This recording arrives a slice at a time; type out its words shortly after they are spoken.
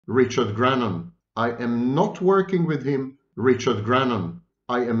Richard Grannon. I am not working with him, Richard Grannon.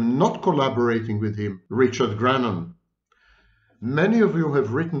 I am not collaborating with him, Richard Grannon. Many of you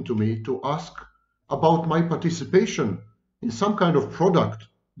have written to me to ask about my participation in some kind of product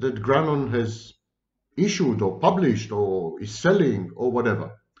that Grannon has issued or published or is selling or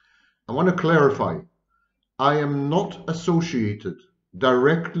whatever. I want to clarify. I am not associated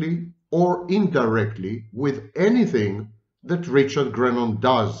directly or indirectly with anything that Richard Grannon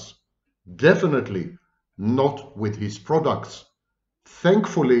does. Definitely not with his products.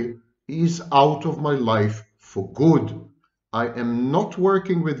 Thankfully, he is out of my life for good. I am not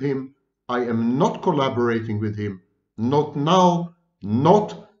working with him. I am not collaborating with him. Not now,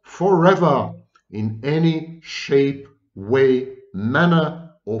 not forever, in any shape, way,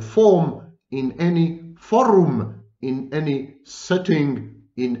 manner, or form, in any forum, in any setting,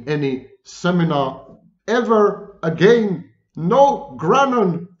 in any seminar, ever again. No,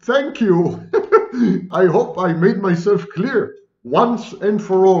 Grannon, thank you. I hope I made myself clear once and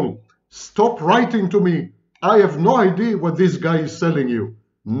for all. Stop writing to me. I have no idea what this guy is selling you,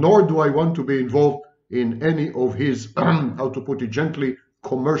 nor do I want to be involved in any of his, how to put it gently,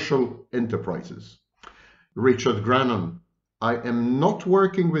 commercial enterprises. Richard Grannon. I am not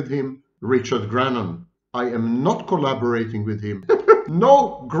working with him, Richard Grannon. I am not collaborating with him.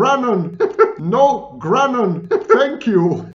 No, Grannon. No, Grannon. Thank you.